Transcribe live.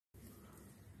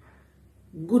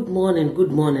Good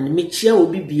morning. Me chia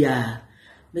obi bia.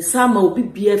 Me sama obi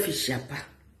bia fi ch0p.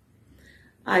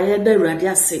 Aye da urade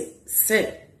ase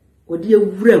se odi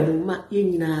ewura mu ma ye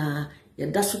nyina ye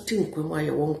da so tinkwa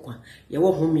aye wonkwa ye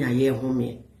wo home aye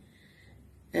home.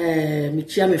 Me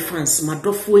chia me fans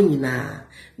madofo nyina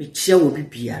me chia obi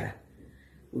biara.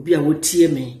 Obi a wotie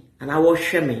me ana wo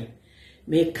hwe me.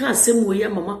 Me ka asem wo ye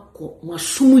mama ko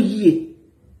masum yie.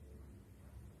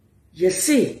 Ye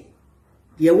se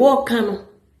ye wo ka no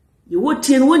ye wo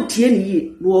tie no wontie ne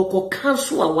yie no okoka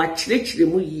so a wa kirekire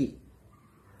mu yie.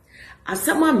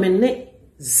 Asama mene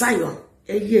Zion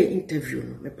eye interview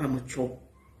no me pa mo ch0p.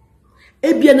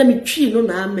 Ebia na me twi no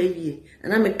na ama yie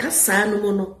na me kasa no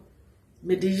mo no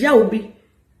me de ya obi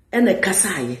ene kasa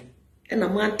aye ena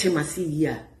mo antemase yie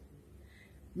a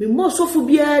me mo sofo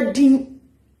bia din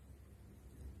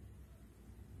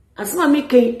asama me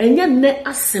kan enye ne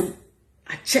asem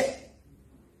ache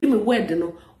me word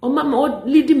no o mama o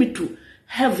lead me to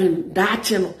heaven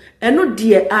daache no eno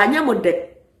de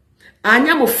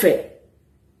anya mo fe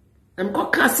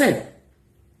amko ka se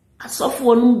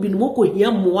asofo no bi no ko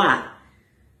hia mo a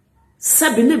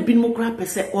sabe ne bi no kra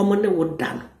pese o mo ne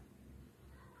woda no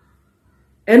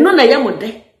eno na yamo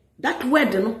de that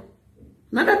word no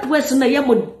na that word na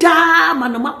yamo da ma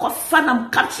na makofa na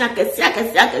caption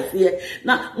kese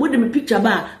na mo de me picture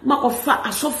ba makofa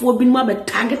asofo bi no ba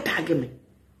tag me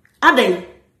aden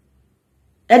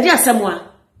edi asemwa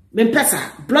me pesa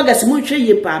bloggers mu hwe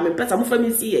ye pa me pesa mu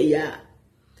famisi ye ya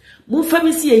mu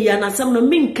famisi ye ya na asem no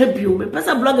minka bio me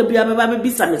pesa blogger bia be ba be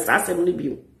bisa me sa asem no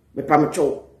bio me pa me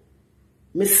ch0p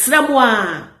me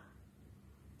sramwa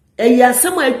e ya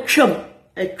asem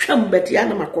atwam betia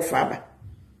na makofa ba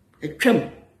atwam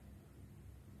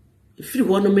ifiri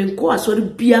ho no me nko asori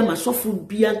bia masofo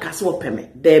bia nkase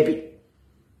opeme debi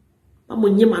Mamo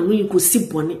nyema no yikosi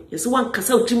bone yesi wan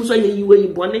kasa otim so ye yiwe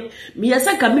yibone me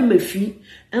yesa ka me mafi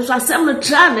enso asem no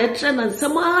tra na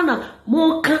nsem ana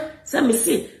mo ka se me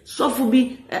se sofu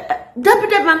bi dabi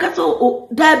banka so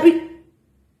dabi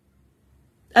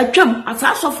atwam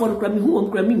asa sofu no kra me hu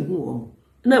kra me hu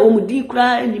na omudi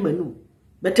kra ni manu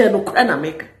bete no kra na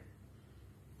meka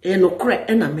no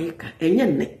kra na meka enye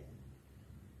ne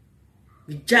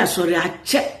bija sori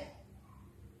ache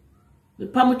me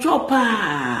pam ch0p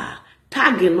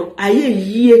tag no aye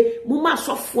yie muma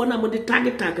sofo na mo de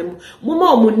tag no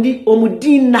muma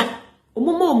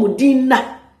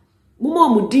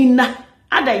omudina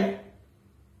adai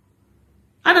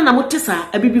ada na motesa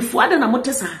abibifo ada na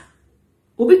motesa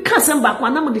obi ka semba kwa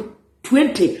na mo de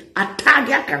 20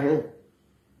 atag aka ho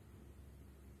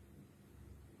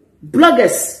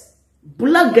bloggers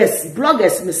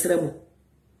mesremo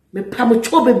me pam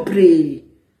ch0p bre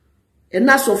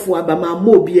ena sofo abama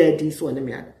mo bi adi so ne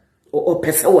me ada o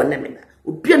pese wona me da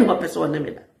obi ne ho pese wona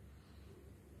me da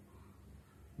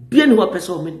bi ne ho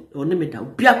pese wona me da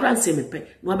obi akra nse me pe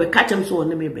no be ka chem so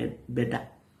wona me be da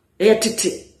e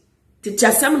titi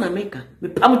asem na meka me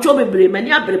pam ch0p bre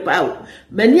mani abre pa o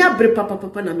mani abre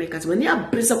papa na meka mani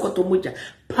abre se koto moja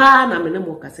pa na me ne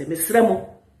mo ka se me sremo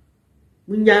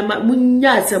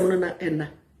munya asem no na ena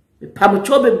me pam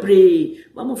ch0p bre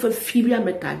mamu fa fibia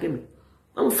metage me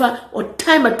mamu fa o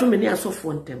time ato me ne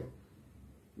asofo ntem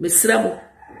mesramo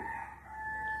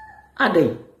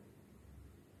adai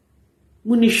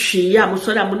muni hwia mo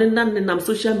sori amone nam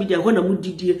social media ho na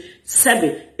mudidie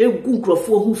sebe egu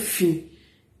nkrofo ho fi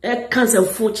cancer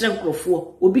fo kire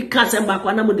nkrofo obi cancer ba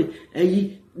kwa na mo de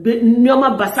ayi nyoma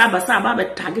basa ba be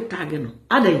tag no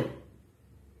adai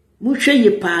mu hwe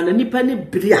ye pa na nipa ne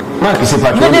bria mark se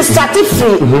pa me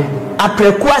certificate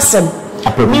apreku asem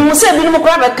mi mu se bi no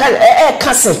kra be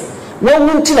cancer wo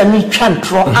wunti na mi twa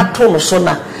ntro ato no so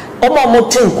na omo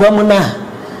motenkwa mu na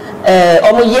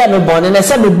omo ye me bone na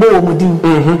se me bo omo din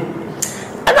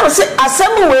ana se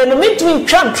asem we no mitimi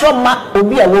twa ntro ma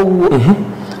obi a wo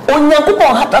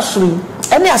onyankopon hata so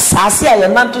ene asase a ye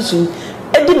nanto so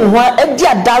edi me ho edi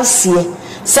adanse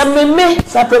se meme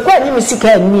sa prekwa ni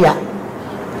misika ni a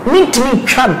mitimi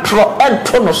twa ntro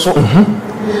ento no so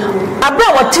abra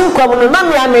wotenkwa mu no na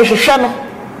me amehwehwe no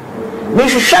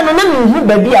na me hu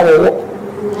babi a wo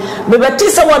me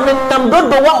betisa won nam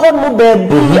dodo wa ho mu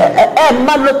babi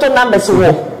ma loto numbers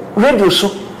wo radio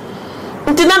so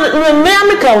ntina me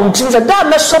ameka untinza da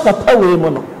me so papa we mu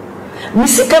no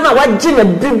misika na waji na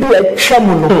bibi atwa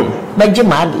mu no baji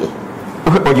ma ade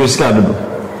o je sika do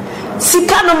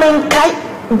sika no men kai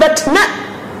but na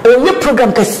onye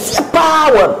program ka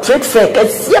power trade fair ka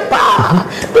pa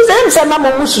this is na mo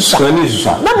mususa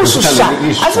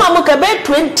asma mo ka be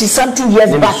 20 something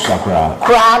years back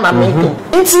kra na making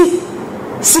nti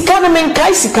Sikano men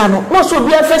kai sikano. No so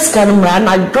be a first can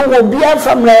na do be a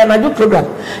family na do program.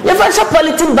 You find a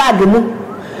politin bag mu.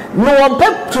 No one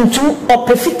pep tuntu or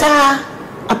pefita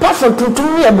apart from tuntu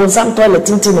me a bonsam toilet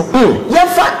tintino. You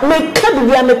find me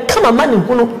can me come a man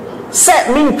who set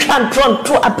me tran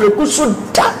to a precursor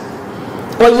da.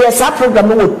 Or yes, our program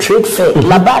will trade fair.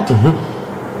 Labad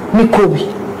me kobi.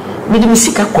 Me the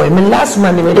misika koi me last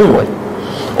man me the boy.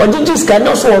 Or did you scan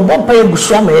also a bomb pay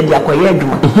bushama ya kwaye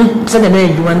duma send na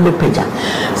eduma no peja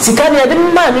sikani ya de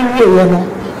man ni wie no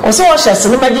o so o hyese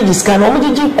no magi discan o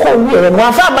magi ko wie no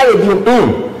afa ba ye bi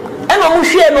e no mo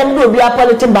hwe no mo do bi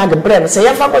apolitin bag brem say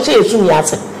ya fa ko hye esu mi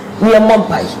ase ni e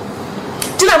mompai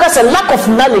ti na say lack of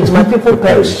knowledge my people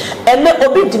perish and me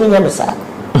obi timi nya mesa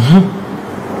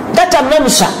that am no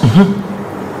sha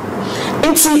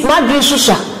inti magi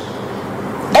susha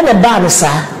e na ba mesa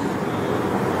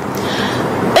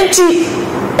enti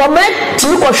omet ti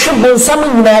ko hwebo nsam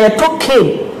nyina ye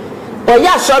toke o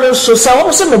ya soro so sa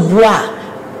wo se mebua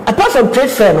apart from trade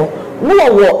fair no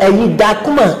wo ayi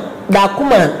dakuma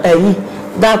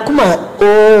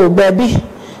oh baby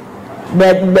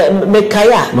me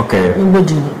kaya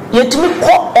ngodi yetimi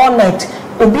ko all night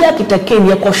obi akitake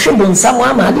ye ko hwebo nsam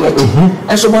ama ade achi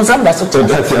enso bonsam da so to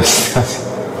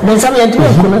bonsam yetimi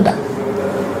ko no da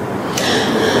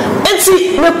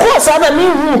me ko sa na mi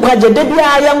hu kwaje de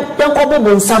bia yan ko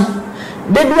bobonsam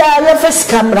de bia ya face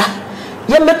camera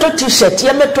ya meto t-shirt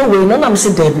ya meto we no na me se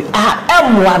debi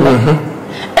emwa no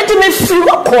enti me free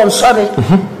wa console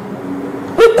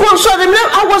me console me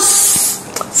I was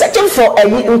searching for a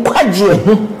nkwaje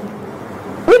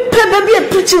me pe bia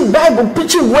preaching bible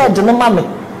preaching word no mama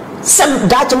some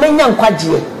that me nya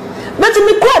nkwaje but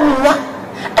me ko anwa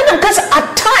and because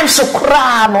at times so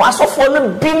kra no asofo no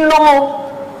bino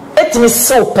etimi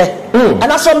sope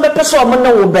and aso mbe peso mo na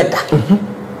wo beda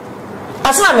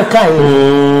asna me kai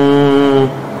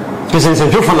kisen se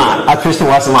jofo na artist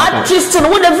was ma artist no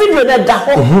the video na da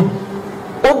ho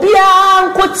obia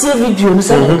nko tie video no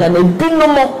se ka na binu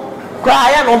mo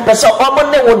kwa ya no peso o mo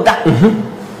ne wo da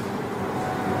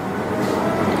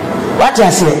what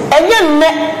you say enye nne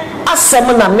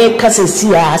asem na me ka se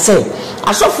sia se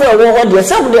asofo e wo ho de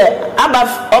se wo de aba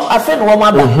afen wo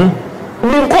ma ba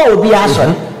mi nko obi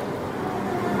aso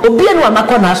obi enu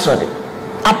amako na asore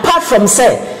apart from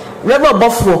say reverend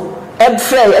bofro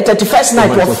every 31st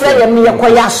night or frey me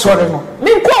yakoya asore no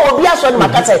me nko obi asore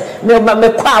maka say me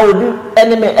kwa obi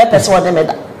ene me epese wode me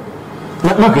da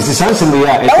na kisi sanse me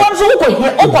ya e won so ko hie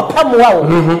okopam wa o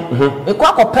e ko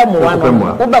akopam wa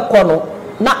no wo be ko no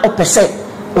na opese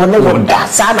one wo da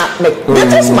sana me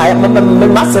that is my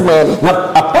massive man na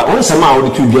apa on sama o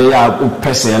tu dua ya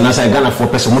opese na say Ghana for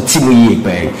person mo ti mo yie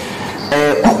pe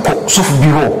soft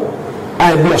biro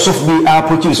I be a soft be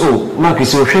produce mark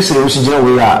is o hwese o sigina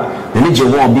we a na je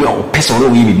won be o person no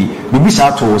we bibi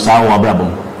sa to sa wa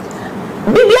brabom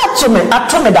bibi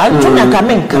atome da ntona ka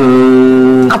menka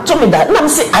atome da na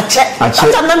mse ache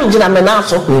ata na me gina me na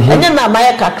so enye na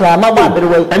maye kakra ma ba bere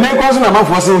we ene ko so na ma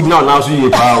fo se gina na so yie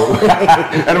pa o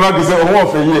ene ma ki se o wo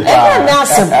fe yie pa na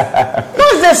asem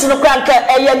no this no kranka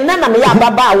eye na me ya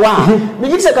baba wa me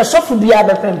gi se ka soft bi a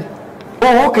be fem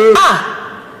oh okay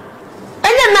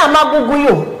enye na magugu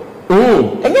yo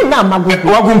enye na magugu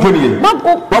wagumponi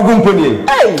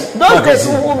hey don't get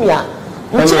umia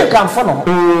nche kan fo no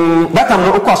that am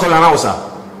o kwa so na usa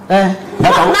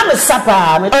na me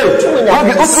sapa me tumu nya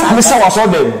me sa waso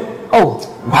dem oh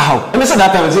wow and so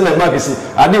that time is in the market see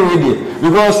I didn't read it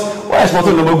because why is not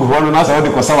no magugu no na say o de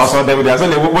ko sa waso dem dey say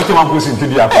le what you want to see to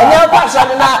dia fa enye kwa so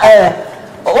na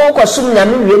o ko sum nya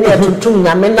me wie na tuntum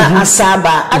nya me na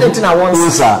asaba adetina won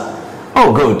sa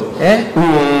oh good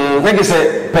like I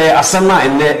say pay asama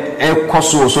and e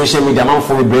koso social media man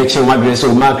for breaking my dress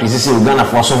o mark is say Ghana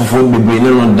for so for be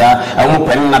no da e mo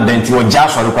pen na denti o ja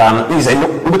so kwa no is no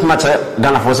bit much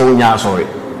Ghana for so nya sorry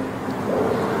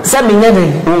say me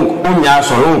nyebe nya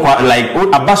sorry like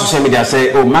aba social media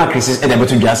say o mark is e dey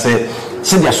beto dwa say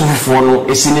dia so fofo no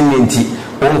esini nenti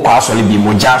o kwa sorry bi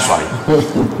mo ja sorry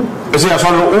e say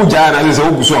so no o ja na say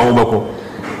o guso a wo beko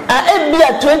ebia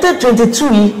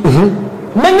 2022 yi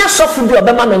menya sofu bi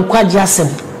obema me nkwaje asem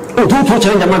o tu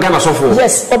challenge ma Ghana sofu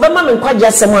yes obema me nkwaje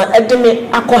asem a edeme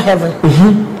akọ heaven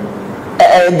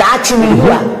daachi mi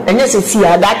wu a enye se si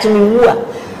a daachi mi wu a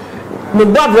me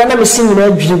bobro na me sinyina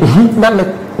adwire na me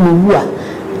wu a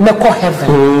me ko heaven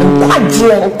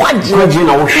nkwaje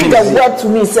na wo hwe the word to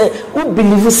me say who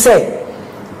believe say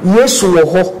yesu wo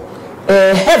ho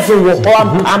heaven wo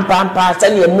pam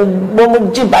say you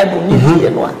mo ji Bible ni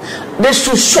no. They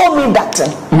should show me that to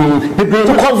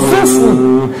convince me.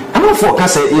 I'm not for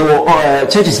say you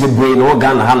churches be brain or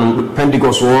Ghana han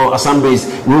Pentecost or Assemblies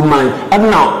Roman. I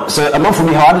don't know. So I'm not for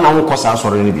me how I don't know cause I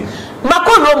sorry any.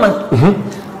 Mako Roman.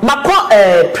 Mako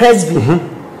Presby.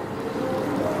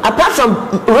 Apart from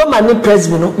Roman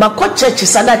Presby no, Mako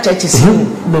churches other churches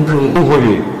be brain.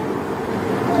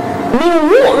 Me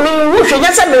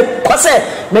just me cause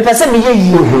me person me ye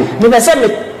me person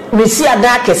me see a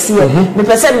dark see me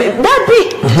person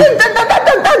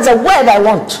that's the word I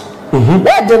want.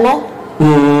 Where they know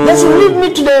let's lead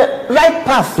me to the right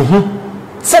path.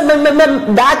 Say me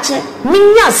that me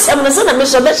nya sem say na me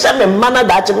so be say me mana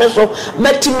that me so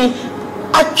metimi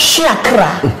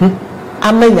achiakra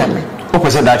amenya me o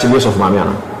person that way of mama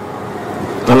na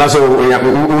unless we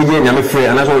nyame free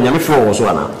unless we nyame free wo so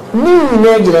ana ni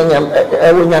na gire nyam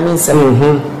we nyame nsem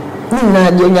ni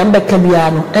na de nyam beka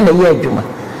bia no na ye adwuma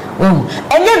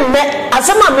enye nne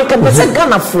asema me ka pese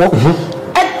ganafo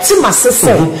eti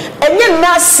masese enye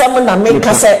na asem na me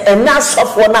ka se ena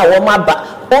asofo na wo maba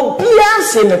obia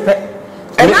se me pe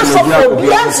ena asofo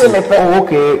obia se me pe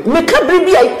okay me ka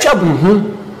bibi ai twab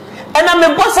ena me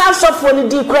bossa asofo ni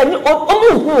di kra ni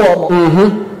omu hu wo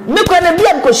me kwa na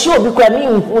bia ko shi obi kwa ni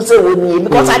hu se woni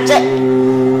because ache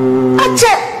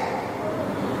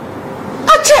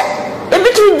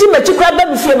ebitu di machi kwa ba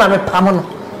bifie ma me pam no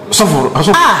sofo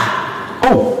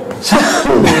oh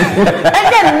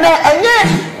enye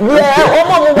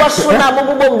omo mo boso na mo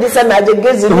bobom di se na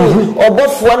agegezi ni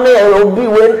obofo na obi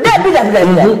we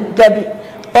dabi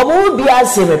omo bi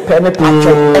ase me pe me patcho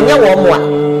enye wo mo a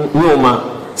no ma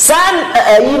san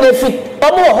yi na fit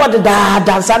omo ho de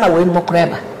da san na we mo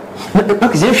kreba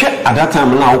because if at that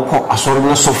time na wo asoro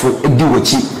na sofo edi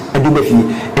wachi edi ba fi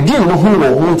edi no hu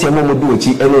no hu ntia mo di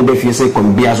wachi ene ba fi se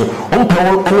kom bia so on pe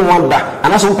won ene wanda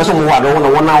anaso on person mo wa do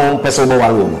won na won person bo wa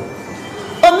wo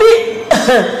obi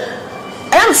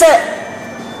am say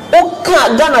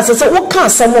oka Ghana say oka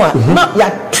asemo a na ya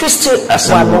twist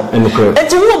wa no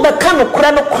enti wo be ka no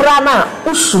kura na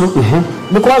usuru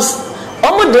because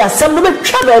omo de asem no be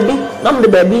twa baabi na mo de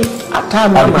baabi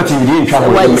atam na ma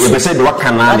e be say de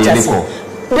waka na de ko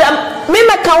me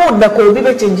ka wo be ko bi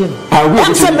be change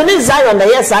am say me Zion na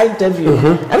yes I interview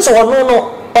am say wono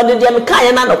no ode de me ka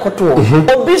ye na koto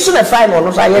obi so na fine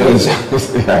wono so aye ne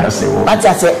but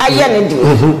I say aye ne de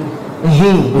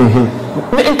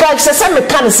me nka say me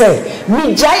kan say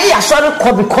me jai ya sorry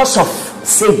ko because of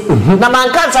say na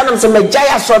man kan say na say me jai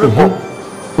ya sorry ko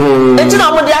enti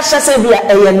na mo de ahye bia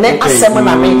eye ne asem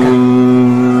na America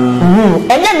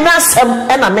enye na asem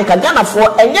na America Ghana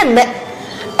for enye ne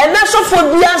ena sofo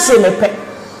bia se mepe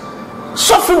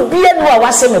sofo bia no a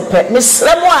wase mepe me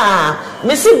sremo a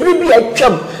me si bribi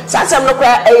atwam sa asem no kwa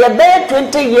eye be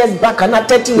 20 years back na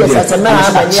 30 years asem na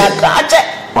abanya ka ache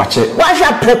wa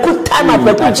hwa preku time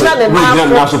preku jira ne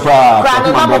na so pra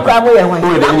na mo pra mo ye wan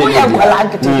na mo ye kwala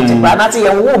nkete pra na te ye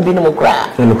wo bi no mo kra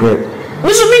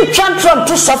we should be trying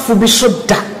to suffer be so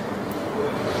da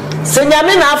se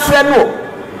nyame na afre no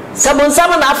se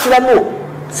bonsam na afre no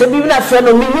se bibi na afre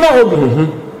no mi hina hobi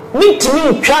meet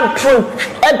me trying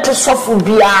to suffer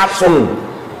be aso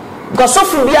because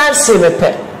suffer be anse me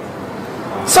pe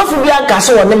suffer be aka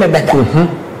so won me beda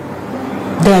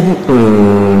dabi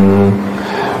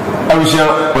awusha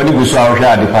wani gusu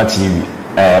awusha ade party bi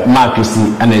Mark Christi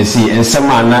anansi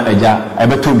ensema na agya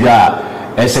ebeto bia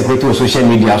secretary social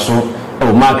media so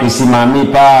o Mark Christi mami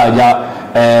pa ya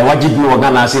wajibu wa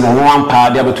Ghana se no wan pa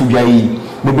de abeto bia yi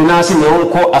bibi na se ne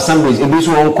onko assemblies ebi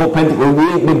so onko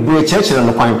be church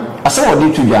na kwan ase wo de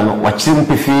tu bia no wa kire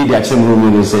mpefi de akire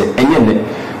mu no se enye ne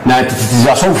na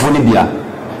titiza so fo ne bia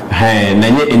na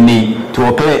nye eni to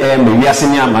okle me wiase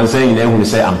ni amansan yin ehunu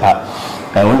se ampa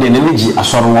onde ne miji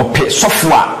asoro wo pe sofo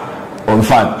a on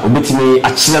fa obetimi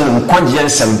akire no kwagye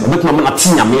nsem obetimi na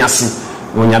tinyame ase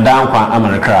wonya dan kwa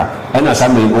America ena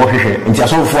sambe wo hwehwe nti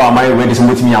asofo a mai ready so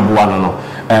obetimi aboa no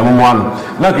momo ano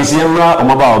na Christiana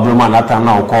omaba obroma na ata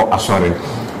na okọ asore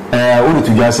uri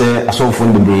tuja se asofo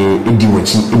ndebe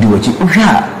ediwachi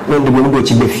uhwa na ndebe no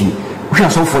bechi befi uhwa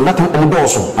asofo lata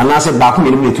omdoso anase ba ku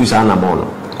menu metu sa na bono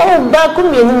ba ku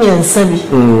menu nyensa bi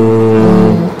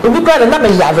obi kwa na be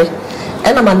yave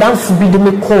ena madam fu bi de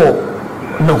me call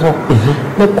no ho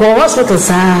me call hospital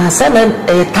sa na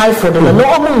typhoid no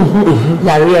omu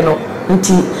yare no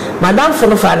nti madam fu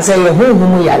no fa say ye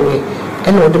hu yare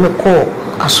ena ode me call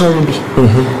asori bi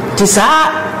ti sa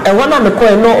wona me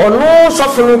call no ono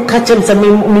sofo no ka chem se me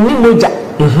ni moja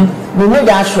me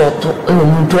moja ashoto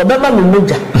nti obema me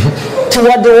moja ti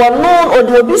wode wono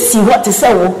ode obi si what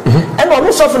say wo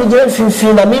no so for the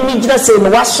finfin na me gina say no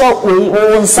waso we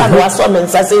nsa no waso me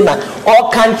nsa say na all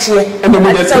kanche and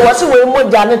say was we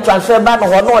moja ne transfer ba no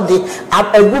ho de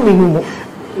agu me mu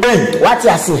what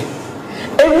you say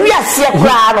ewi ase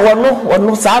kra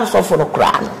no sa so for no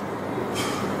kra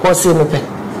ko say no pe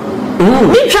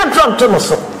me try to no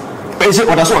so is it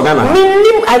what that's Ghana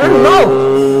I don't know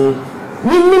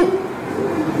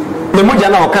me moja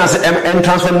na o kan say em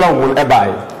transfer no will e buy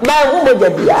na wo moja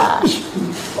bia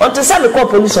on to say the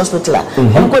police hospital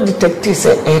am go detective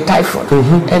say typhoid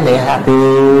and they have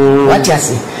what you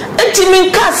say enti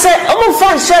me ka say omo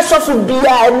fan share so for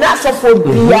bia na so for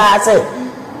bia say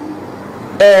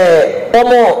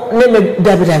omo ne me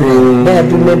dabi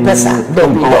me pesa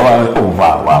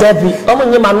dabi omo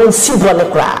nyema no sibro ne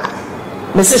kra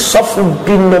me say so for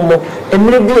bi no mo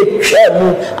emre bi etwa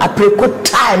mu apreko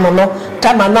time no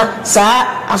tamana sa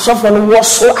asofo no wo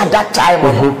so at that time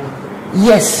no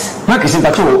yes Mark is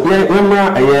into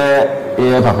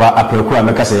papa apreko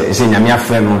ameka say nyame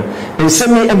afre no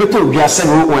nsemi ebeto bia se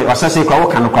no wasase kwa wo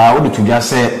kan kwa wo de to bia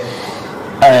se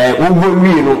wo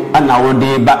wi no ana wo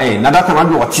de ba na data na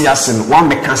do ote ase no wa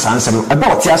meka sanse no ebe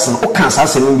ote ase no o kan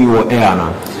sanse no bi wo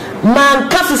ana man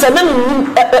kafi se na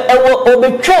wo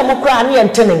obetwa mu kwa na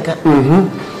yentenenka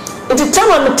iti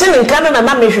tama metenenka na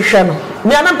na mehwehwe no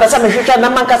me ana pesa mehwehwe na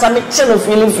man kasa me che no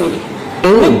feel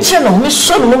me cheno me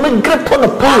so no me grip on the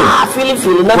pa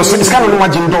feel na was it's kind of no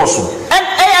agenda so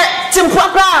simply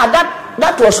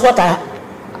that was what I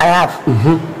have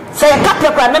say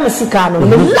kapra na me sika no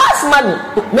me last money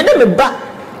me na me ba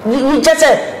you just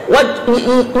say what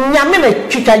nyame me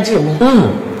twitwaje mu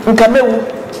nka mewu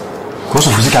ko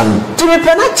so sika no ti me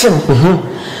penachim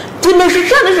ti me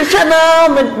hwehwe na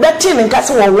me betin nka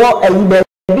se wo ayi ba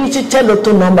bi chi tell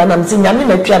to number na me nyame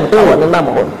na twa no ko no na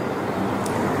mo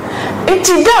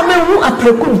iti da me hu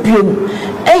apreku biom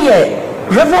eye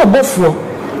revo obofo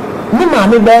ni ma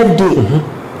me birthday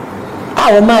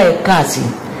a o mai kasi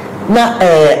na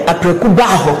apreku ba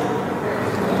ho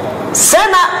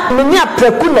sana me ni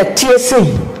apreku na tie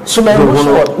sei so me hu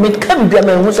so me kam bia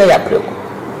me hu so ya apreku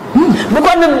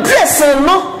because me dressing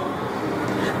no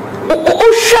o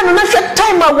hwe na hwe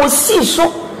time a wo si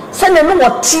so sana no wo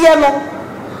tie no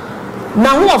na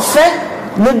ho ofe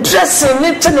me dressing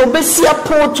ni te no besi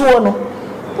apoto no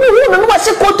no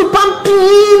wase kotu pampi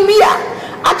bia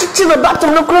atiti no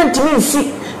batom no current mi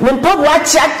si me pop wa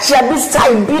chia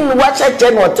beside bin wa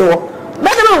chia no to me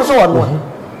na so no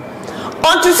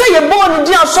on to say ye born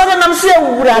di asore na se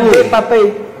awura de papa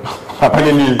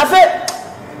ni afa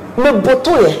me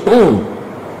boto ye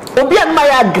obi an ma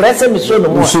ya aggressive mi so no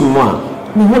mo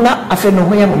mi hu na afa no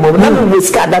ho ya mo na me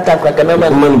risk data kwa kana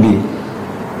man bi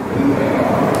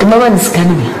mama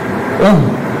niskani bi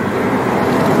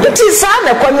it is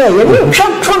ana kwanya ye ni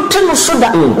tron so da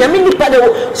nyame nipa de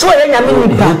so ye nyame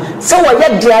nipa so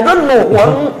what ye I don't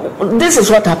know this is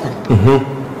what happened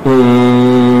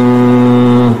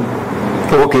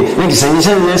okay maybe say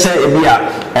ebia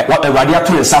what everybody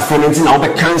to the suffering until now be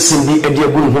cancel bi edi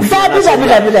agun ho fi be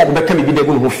ka bi de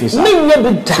agun ho fi sa me nya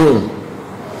bi da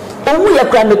owu ya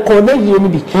kwa me ko na yie ni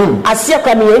bi ase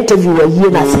kwa me interview wa yie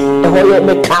na se e ho ye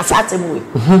me ka sa te mu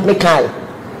me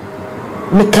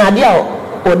ka dia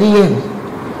odi ye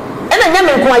ena nya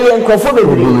me ko aye nkofo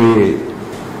bebre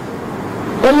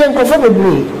oye nkofo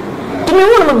bebre ti me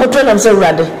wonu me boto na se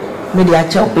urade me dia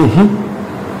chaw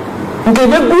nke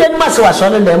be buye ma se wa so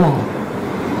ne dem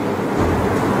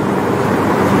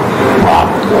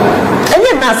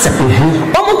enye na se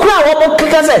omo kura omo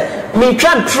keka se me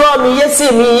twan tro me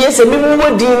yese me mu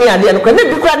wodi ni ade no kwa na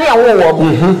bi kura ne awo wo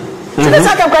Tell us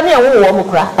how you want to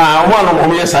cry. One of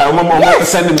them, yes, I will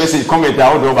send a message, comment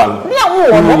out over. Yeah,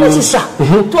 what is it?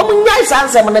 To a nice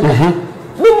answer,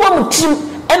 we want team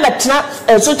and a trap,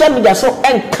 social media so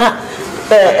and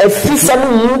a fish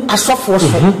and a soft was.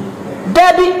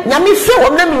 Daddy, Yami feel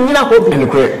on them in a hobby.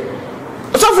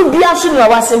 So for be soon, I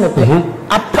was in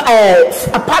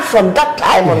apart from that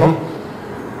time,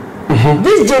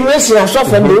 this generation are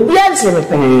suffering, will be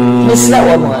answering. Miss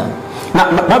Lawan. Na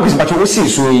babis but we see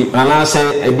so ana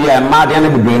say e bia ma de na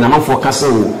bebre na manfo kasa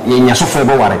wo ye nya sofo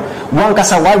be ware won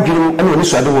kasa wa dwuru e no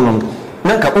so ade wo no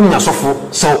na nka unya sofo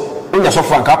so unya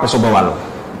sofo anka peso be walo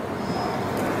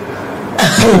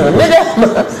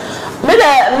me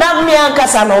na mi anka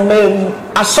sa no me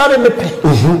asore me pe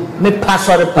me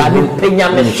pasore pa me pe nya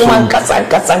me so anka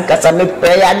sa me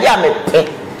pe ya dia me pe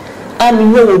ami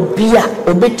no obia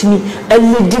obetimi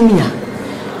alidimia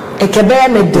e kebe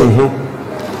me de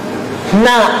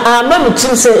na amam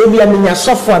tim se ebia menya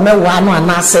sofo amewa no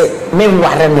anase me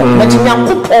nware no but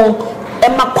nyankopon e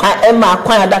ma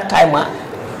kwan at that time a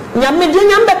nyame de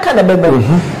nyambe ka na bebe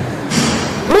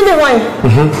me Mini wine.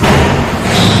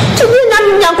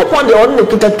 Upon the only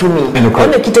kita to me,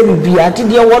 only kita be at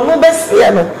the one no best,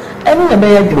 and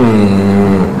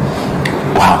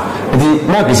wow. The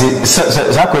Mark is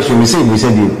that question we said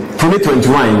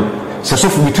 2021, so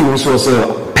between us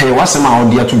pay what's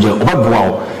amount dear to jail,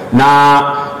 wow.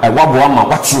 Now, Wabama,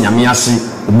 what's in Yamiasi,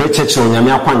 Betch or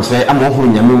Yamia Punch, I'm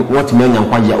what men and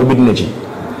Quadia obedient.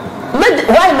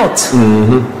 Why not?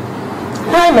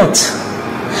 Why not?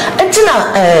 Until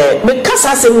because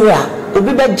I say we are.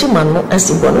 Obi be Jiman no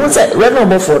asibon wo say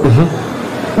reverend for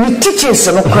we teachings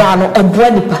no kra no ebua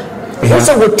nipa wo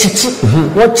say wo teach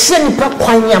wo tie nipa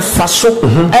kwanya faso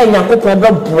ay nyankopon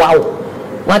be boa wo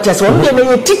what is one dey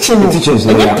na teaching no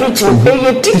preaching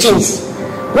dey teachings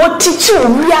wo teach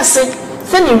wi ase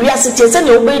se ni wi ase tie se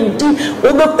ni obedi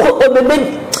obebe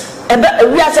ebe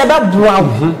wi ase be boa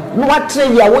wo no watre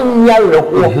ya wo nya reho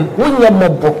wo nya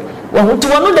mobo want to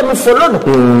one them follow no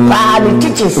the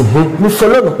teachers we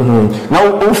follow no now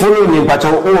we follow ni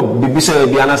pacho o bibi say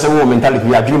bi anase wo mentality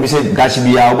ya bi say gashi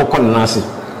bi ya obokọ na ase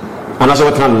anase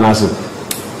wo tran na ase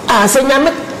say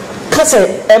nyame ka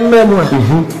say emremu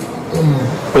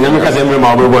nyame ka say emremu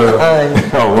abobo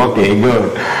oh okay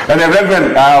good and the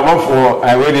reverend what for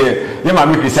I ready you ma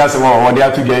me Christiana wo dey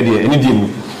atu gya dey eni di mu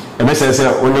e be say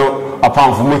onyo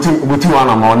apam fu mutu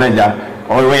wana ma onaja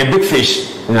or we big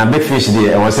fish in a big fish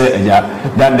there was say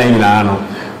that day no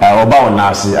oba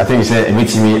onase I think say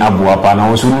emitimi aboapa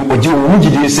na so oji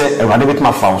omugide say ewade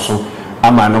betima fa so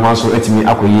ama no man so etimi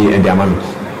akoyi e de ama no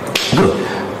good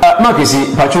Markisi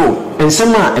pacho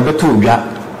ensema ebeto odwa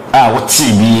woti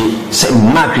bi say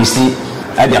Markisi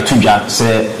e de atodwa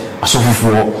say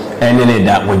asofofo ene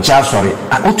da wogya sori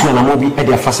otu na mo bi e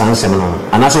de afasa nsem no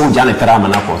anase wogya ne tara ama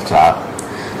na ko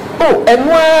oh, and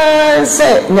one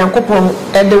say, Yankopon,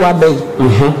 Edewa Bay.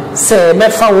 Say,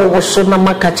 Mefa was so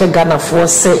Namakacha Ghana for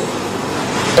say,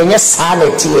 and yes,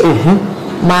 sanity.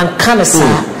 Man can say,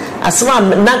 as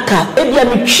one Naka, Ebia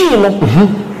Michino,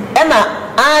 and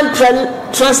I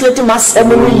translating my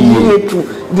ceremony to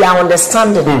their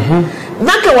understanding.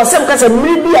 Naka was some kind of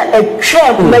maybe a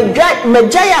chair,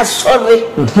 Majaya sorry,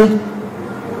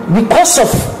 because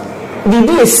of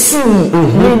the sea,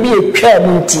 maybe a chair.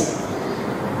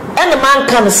 And the man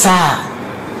can say,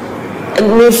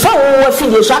 me found what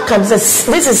figure so I can say,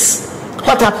 this is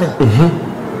what happened.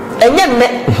 And then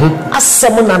as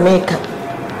someone America,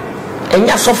 and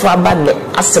you suffer a bad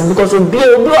as some because we be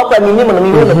up at minimum and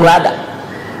we will brother.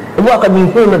 We walk at me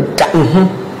who will die.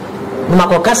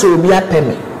 Macocas will be a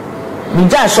penny. We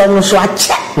just saw so I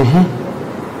check.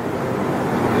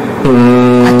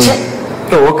 I check.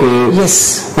 Oh, okay.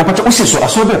 Yes. Na pacho usi so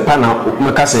asobe pana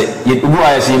mekase ye ubu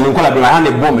ayesi me nkola be ha ne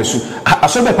bombe su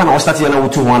asobe pana o start na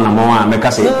wutu ho na mo a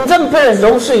mekase some parents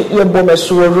also ye bombe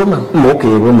su Roman. Okay,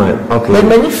 Roman. Okay. But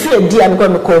many fear dia am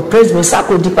going to call praise me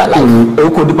sako deeper life. E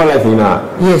ko deeper life na.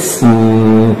 Yes.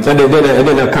 So they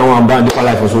kan wan ba deeper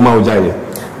life so ma o jaye.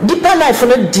 Deeper life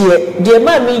no dear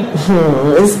mommy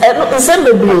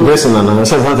dressing na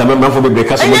say something me for be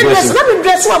dress no me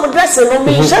dress one dress no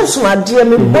me chance my dear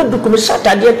me bodu ko me shut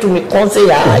dear to me say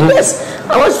yes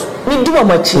I was me do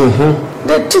my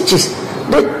the teachers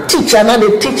the teacher na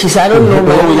the teachers I don't know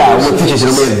oh yeah the teachers are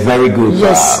very good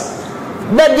yes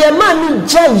but dear mommy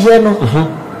jaye no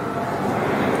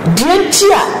dear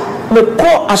tia me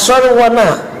ko asori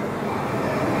wona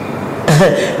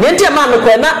dear tia ma me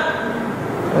ko na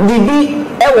bibi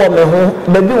ewo me ho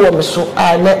baby wo me so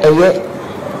na eye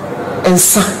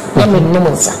ensa na me no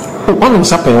nsa one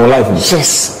nsa pe your life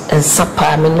yes ensa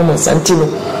pa me no nsa ntino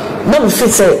na me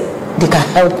fit say they can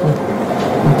help me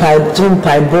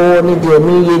by bo ni de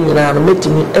me ye nyina no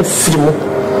metimi afiri mu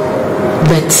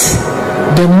but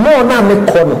the more na me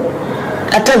kono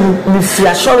ata me fi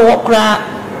asoro wo kra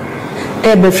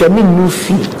e be fi me nu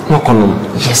fi no kono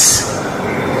yes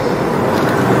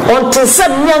until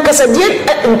some young person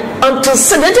until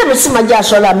some me see my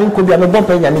jashola me could be a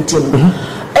bomb in a meeting.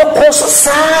 Of course,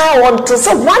 until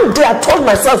some one day I told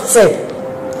myself, say,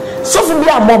 so for me,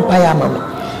 I'm one paya mama.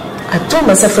 I told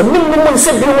myself, a minimum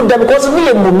said, because of me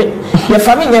and me, your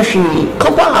family, she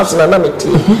compound house in a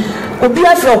mamity. Would be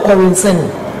after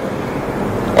coincident.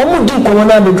 Omu di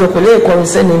corona be drop a lay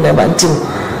coincident in a banting.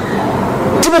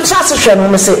 To be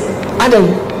transition, say, Adam.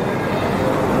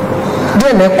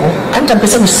 Dear Neko, I'm the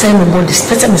person who say me body,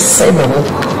 person who say me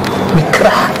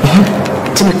cry.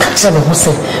 To me catch them who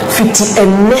say, 50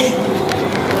 and me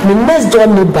next door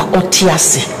neighbor or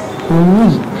tiase.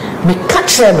 Me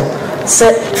catch them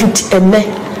say 50 and me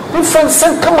friend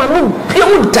say come on, no,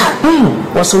 you da.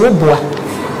 Was a roboa.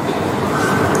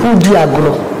 You do a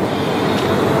glow.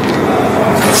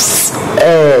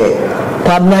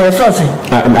 Kwabna your first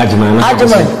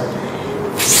Agyapong.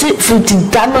 See, 50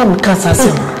 Ghana Casas.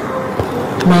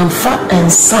 Manfa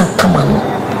and San Kamano.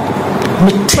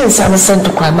 Me 10 cents to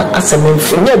crime as a man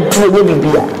for your dream,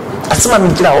 baby. As my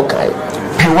Mitra, okay.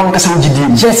 Pay one Cassan.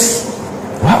 Yes.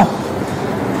 Wow.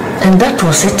 And that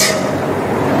was it.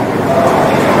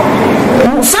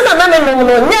 Son of a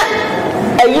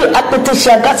you at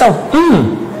Patricia Gassel.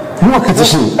 What can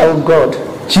you? Oh God.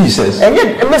 Jesus. And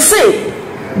yet, I must say,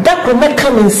 that will not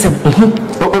come in sim.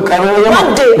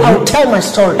 One day I'll tell my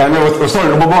story. I know what's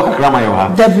story.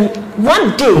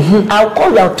 One day I'll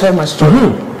call you, I'll tell my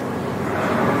story.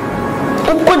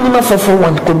 Open for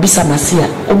one could be some Asia.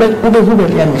 Ube who will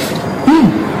be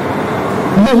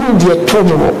who dear told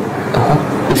me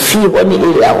if you want the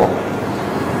area.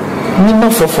 Nima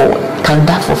for forward, can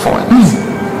that for forward.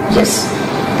 Yes.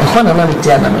 The one another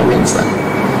Diana Wednesday.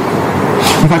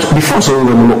 But before so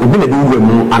we been a do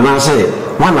and I say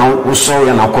one hour sorry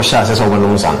and I'll cautious as over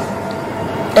no son.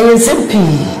 A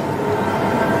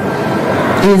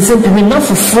simple me not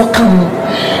for four come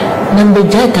number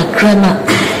Jacka Crana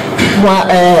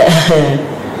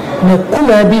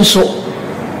Makuma be so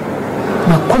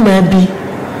Makuma be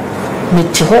me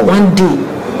to one day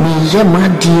me yama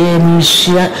dear me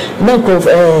share make of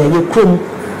your crew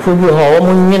for your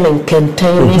home and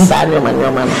contain me Samuel and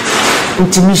your man.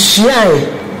 Into me share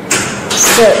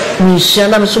so me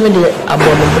share I'm so many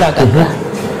about black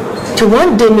to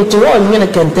one day me to all you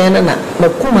can tell na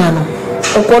Makumano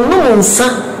or no one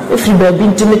son if you have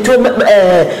been to me took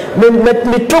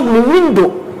me window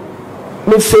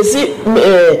me face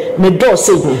me door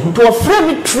say to a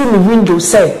friend through me window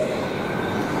say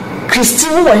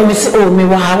Christiana Awuni say oh me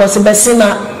wa was be say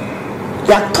na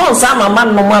ya ton sa mama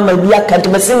no mama bi aka to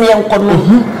be say me enko no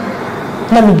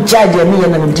na me judge me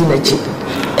na me di na chi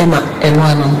ema eno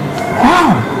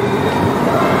wow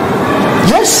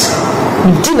yes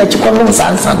me di na chi ko no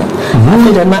sansa no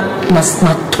me de na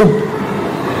to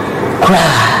cry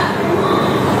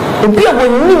obi a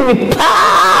woni me pa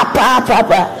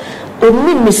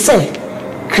oni me say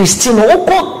Christiana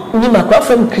oko ni makwa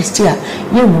from Christiana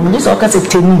you this all case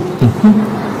teni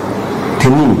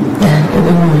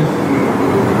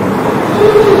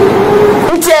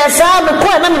it's a farm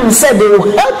quite many said they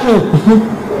will help me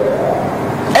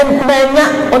and manya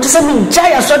want to say me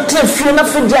jaya so tell few na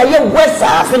for jaya west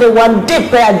after the one day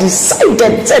I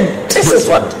decided said this is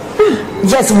what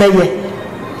yes mayor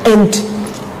and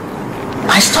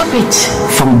I stop it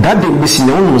from that day we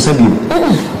no one said you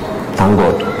thank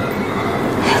God.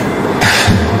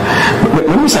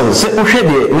 Let me say, o hwe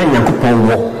de na Nyankopon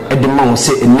wo e de ma wo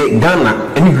se ne Ghana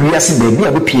ene hwiase da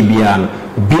bia be pie bia no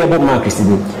bia bo ma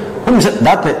Christian. O me say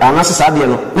that anase sa de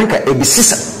no nka e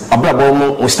bisisa abrabo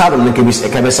mo o start no ke bis e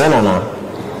ka be say na na.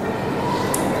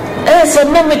 Se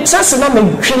na me tsase na me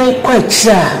twene kwa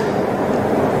kira.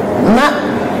 Na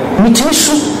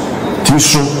mitimisu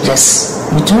yes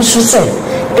mitimisu say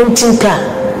entinka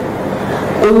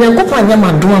Onyankopon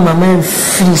anyama do mama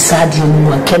free sadi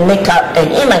mu keneka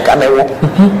ina kamewo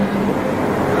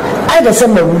I the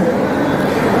same mawu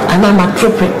ana ma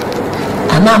trope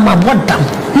ana ma bodam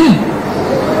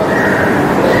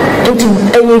enti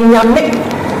enyame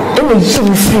ene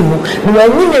yim free mu no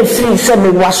anyi na free se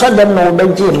me waso dem na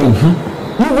obaje me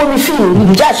ni wo mi free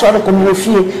ni ja so ko mi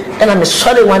free ena me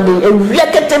sorry one day e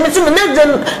wiakete me se me na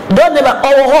do ne ba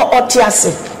owo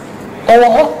otiase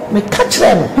owo me catch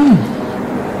them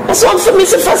so for me,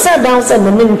 if I sat down, said,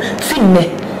 "No, fin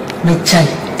me, chai."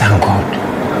 Thank God.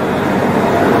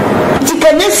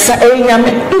 Tikanesa,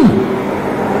 yame.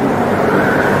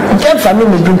 Can't family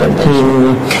me do that.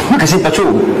 Because if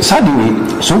patrol, suddenly,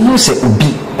 so you say,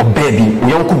 "Obi, or baby,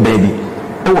 young baby."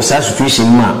 It was a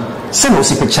situation, ma. Send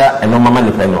us a picture and no mamma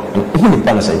the panel. Who the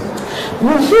panel say?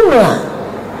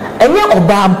 And you're a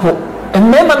bampo. And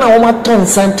member now, my tongue,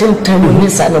 something, 10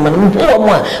 minutes, and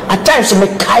at times, me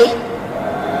kai.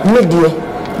 Media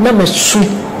na me su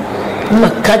na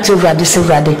catch rade se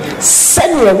rade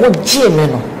send ye wo gie me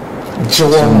no gie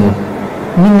wo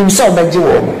nim so ba gie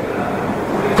wo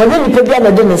ko ni pe bia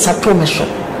na de me sato me so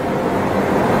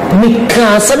mi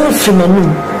ka sa mi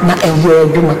fimanu na ewe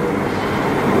aduma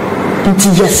nti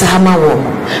yes ama wo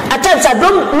atata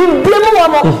don ni blame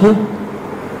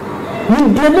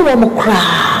wo mo kra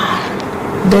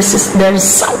there is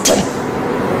something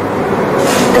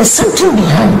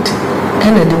behind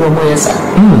and the woman yes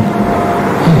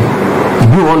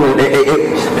you want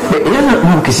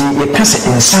no kisi ye kase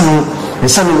insano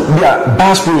bia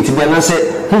basket bia na se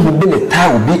hu be le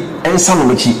tawo bi insano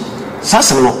machi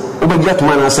sase no obagia to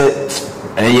man na se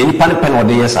ye ni pan pen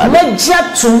ode yes na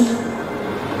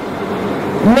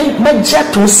me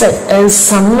jet to say and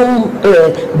some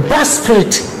bad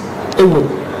spirit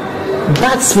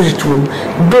bad spirit room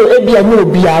do ebi no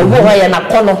bi a wo ya na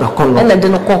kono na de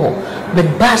no ko but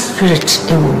bad spirit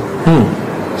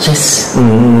yes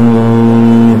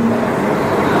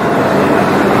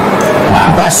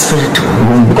bad spirit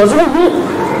because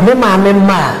me ma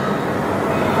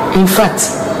in fact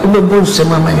we bon se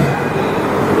mama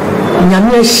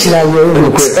nyame shira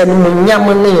yo en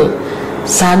nyame ne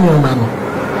sanyo mama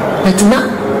but na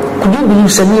could you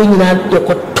believe say me nyina ye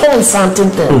ko ton something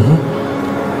there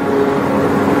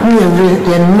you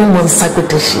no one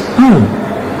secretary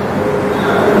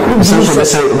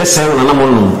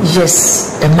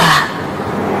yes Emma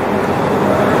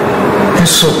and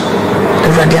so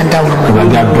Radia Dawa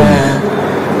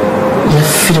you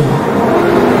feel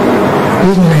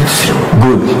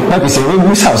good like you say we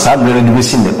miss house have really be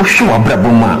seen the sure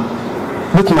braboma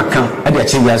but makan e dey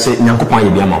achieve say nyankopon ye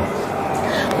bia ma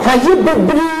why you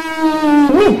bebri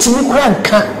meet me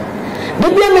kranka de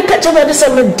bia me catch over this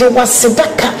me de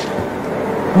wasedaka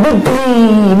bebri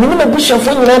me no bishop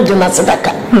for nyina de na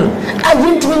sedaka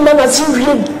ayint me na si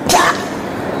wie da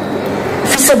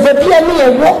fi se bebia me ye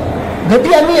wo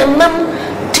bebia me ye nam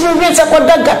ti me wie za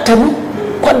koda gatamu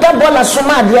koda bola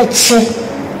soma de achi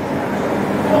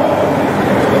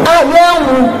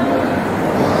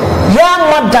ya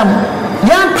madam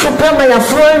ya prepare my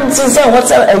friends say what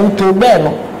say to be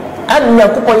no anya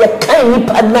kokọ ye kan ni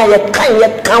padna ye kan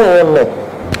wo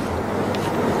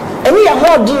eni ya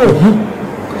hodi o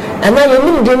ana ye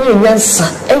nim de ni nyansa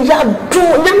e ya do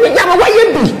ya wa ye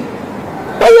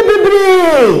bebre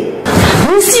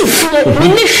ni si fie ni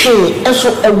hwe eso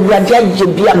awurade agye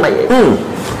bia maye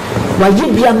wa ye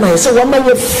bia maye so wa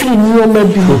maye free ni o ma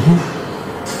bi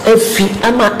efi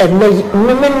ama enei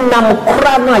me nam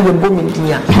kura no aye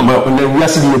bomidia ama na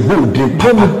wiase de bomdi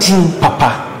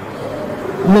papa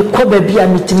me ko ba bia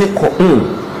mitime ko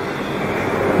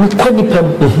me ko ni pam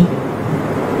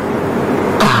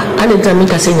ale tami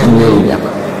ka se nyame ya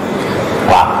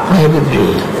wa aye bebre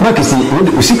ma ke si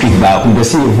o secret ba ko be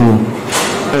se hu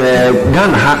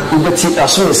Ghana ha ubeti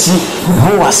aso si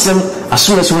ho asem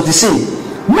aso so what say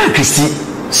ma ke si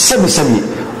sebi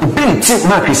ubenti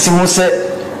ma ke si ho se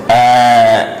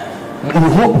you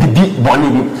hope the big bonny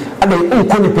be and they own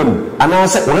conipum and I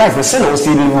said life the same was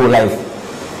live life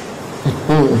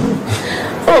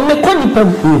oh me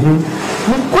conipum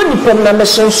na me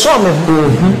so me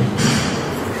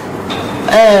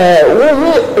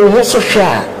wo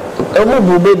social o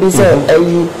mu baby say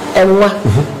ayi enwa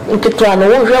nketwa na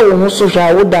wo hwe wo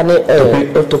social wo da ne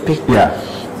topic yeah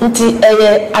nti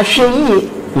ahwe yi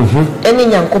eni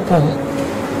nyankopon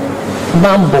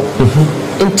mambo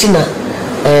intina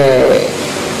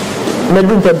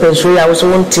medu pepe so ya so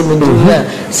won timi do na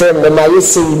say ma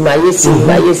yesi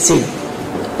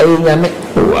nyame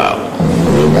wow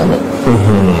nyame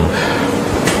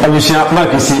abusha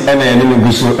makisi ena ene me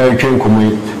guso atwen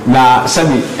komoi na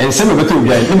sabi enseme beto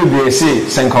bia ni be say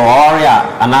senka warrior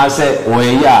ana say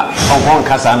oya onkon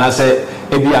kasa ana say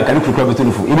ebi aka ni kukura beto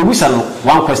nufu ibe busa no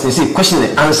one question say question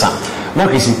and answer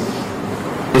makisi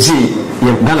esi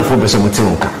ye Ghana for beso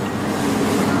mutinka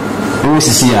we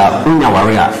sisi ya unya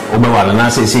warrior obewala na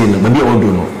say no ba bia odo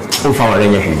no umfa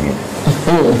warrior nya hwebi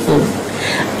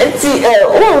eti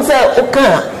won say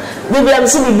oka bibia am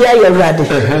si bibia ye rade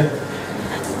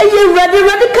aye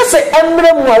rade kase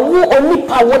emre mu awu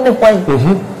onipa wo ne hwan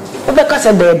wo be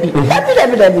kase baabi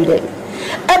dabi ebe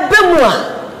mu a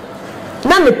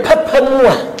na ne papa mu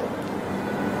a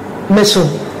meso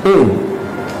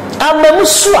amamu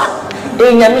so a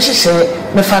enyame hyehyɛ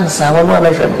me fan sa wo no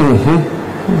abɛhwɛ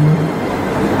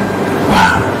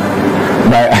wow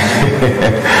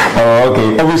oh okay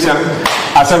obusha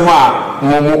asema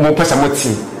mo pesa moti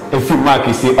efi mark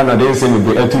isi ona de nsem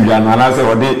be atudwa no ana se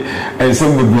wode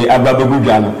nsem be ababagu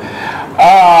dwa no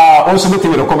also be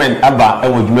to recommend aba e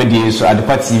wo dwumadi so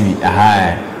Adepa TV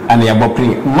ana ya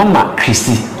bopre mama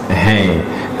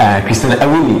Christiana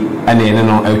Awuni ana ene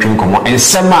no atwen komo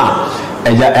ensema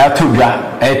eja atudwa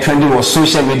trending on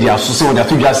social media so se wo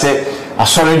atudwa se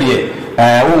asore de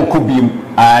won ko bi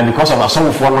because of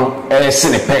asome for no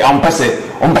sinepe ampese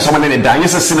ompese mo ne da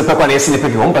nyese sinepe kwa na sinepe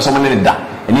ki ompese mo ne da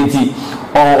enti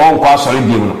on kwa asore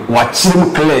bi no wa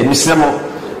chirim clear mi semo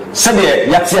se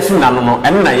de yatie fi nanu no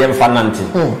ene na yemfa nante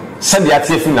se de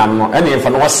yatie fi nanu no ene yemfa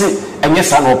no wose enye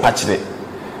sa no pa kire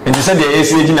enti se de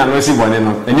esi ejina no esi bone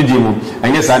no ene di mu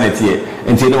enye sa na tie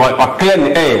enti no wa clear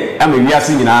ni ama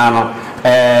wiase nyina no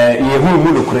yehu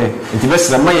mu dokure nti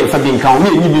besra ma ye fa bi nka o me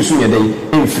nyi bi su ye dai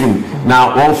enfrim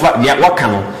na won fa ya waka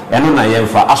no eno na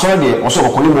yemfa asoro de oso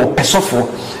kokoni mo pesofo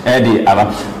de aba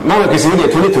mama kesi de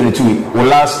 2022 we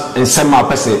last nsema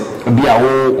pese bia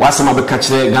wo wasema be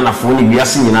kachire Ghana fo ni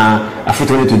wiase nyina afi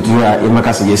 2022 a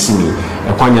yemaka se yesimi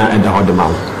ekwanya eda hode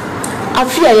mawo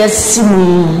afi a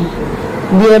yesimi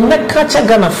de meka cha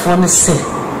Ghana fo ne se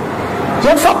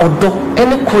yemfa odo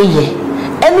ene koye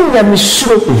ene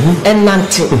nyamesuro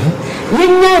enante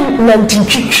yenya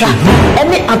nantintwitwa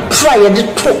ene atra ye de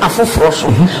to afoforo so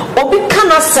obi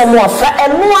kana semo afa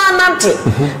eno anante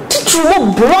titru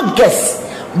mo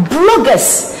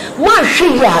bloggers mo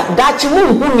ahwe ya dachi mo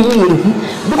hu ni ye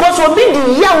because obi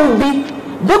di yawo bi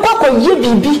be kwakọ ye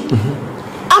bibi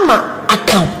ama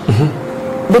account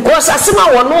because asema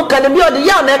wono kan bi odi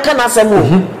yawo na kana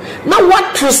semo na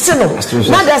what Christiana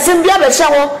na da sem bia be hya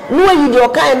wo no ayi di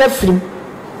okan na firim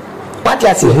what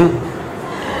you say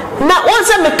na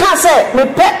once me ka say me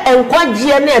pe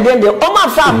enkwagye na ede de o ma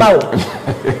fa ba o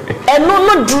eno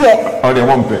no de o de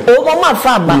won pe o ma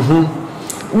fa ba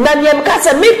na me ka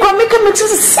say me ko me ka me tsi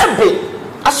sabe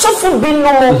asofo bi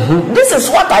no this is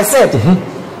what I said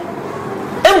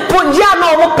empo ya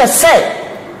na o mo pe say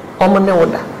o mo ne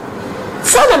woda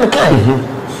so na me ka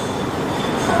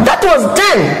that was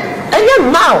then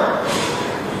and now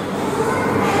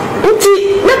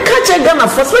nti na ka che Ghana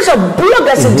for special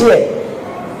bloggers there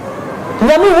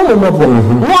nyame wo mo bo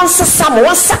won sesam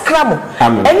won sakramo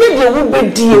enye de wo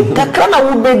bedie kakra na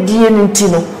wo bedie nti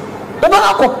no wo ba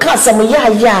akọ kasam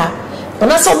ya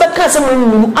na so be kasam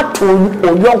nnu ato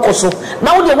oyonko so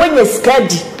na wo de wanya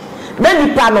skadi na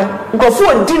nipa no nkofo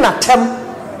odi na tem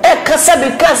e kasa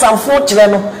bi kasam fo kire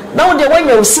no na wo de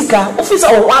wanya osika ofisa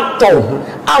wo ato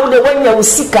a wo de wanya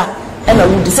osika e na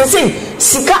wo di sese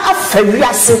sika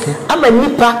afawiase ama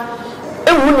nipa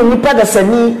ewu ni nipa da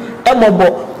sani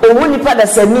emobo owu nipa da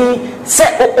sani se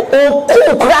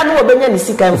o kura no obenya ni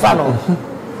sika emfa no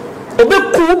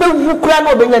obeku bewu kura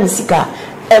no obenya ni sika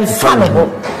emfa no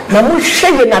na mu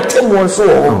hweye na temo so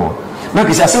o na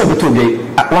kisi ase obeto bi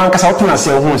wan kasa otuna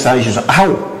ase ho sa issue how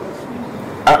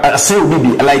ase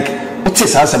obi like what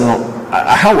is ase no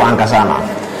how wan kasa na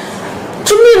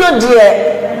to me no dear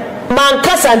man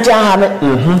kasa ntia me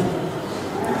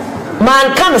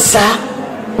man kan sa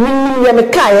minnim ya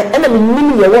mekae ena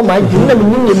minnim ya wo ma adwum na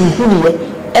minnim ya mihuni ye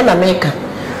ena meka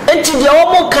enti de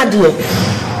wo mo ka de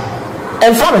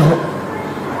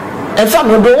enfa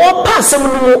me do wo pa asem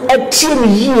no atie ni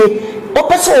yie wo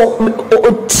pese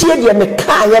o tie de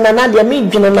mekae na de me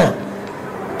dwene na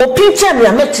o pinche me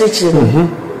ametrechire no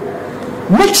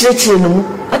metrechire no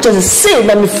ato se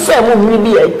na me fa mo mi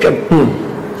bi atwam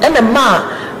ena ma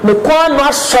me kwa no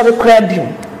asori kra bi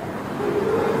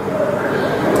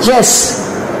yes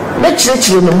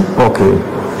metrechire no okay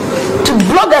to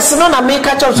bloggers no na make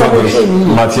catch up so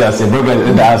Matthias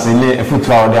blogger da asile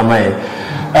futura odi amaye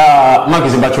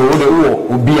Marcus bacho wo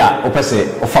obi a opese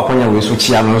ofa konya we so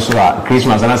chia no so a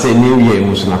Christmas na say new year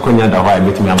musu na konya da hwa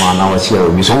betimi ama na wa chia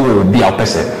obi so wo obi a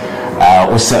opese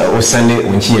o sene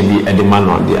unchie bi e de man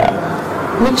on dia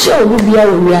me chia obi bia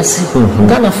wo wiase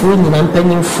Ghana fo nyina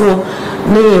mpanyimfo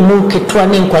na ye mu ketwa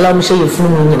ne nkwala mo hye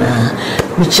yefunu nyina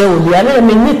me chia obi a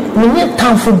me nye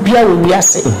tanfo bia wo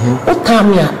wiase o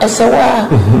tamia esewa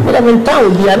me da me tan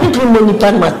obi a me tumi mo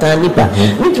nipa mata nipa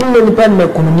me tumi mo nipa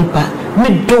makunu nipa me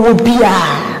do bia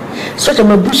so ke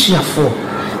mabusuafo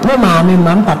me maame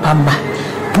mam papa mba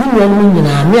me nwan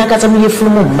nyina me akata me yefunu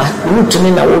mo mba me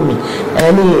tumi na wo mi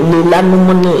ni le lanu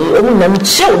mo ne o na me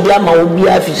chia obi ama obi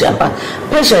a fishapa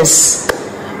patience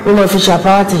we no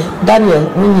fishapa ate Daniel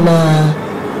me nyina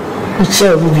me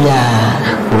chia obi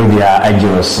bia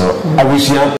ajo so abusia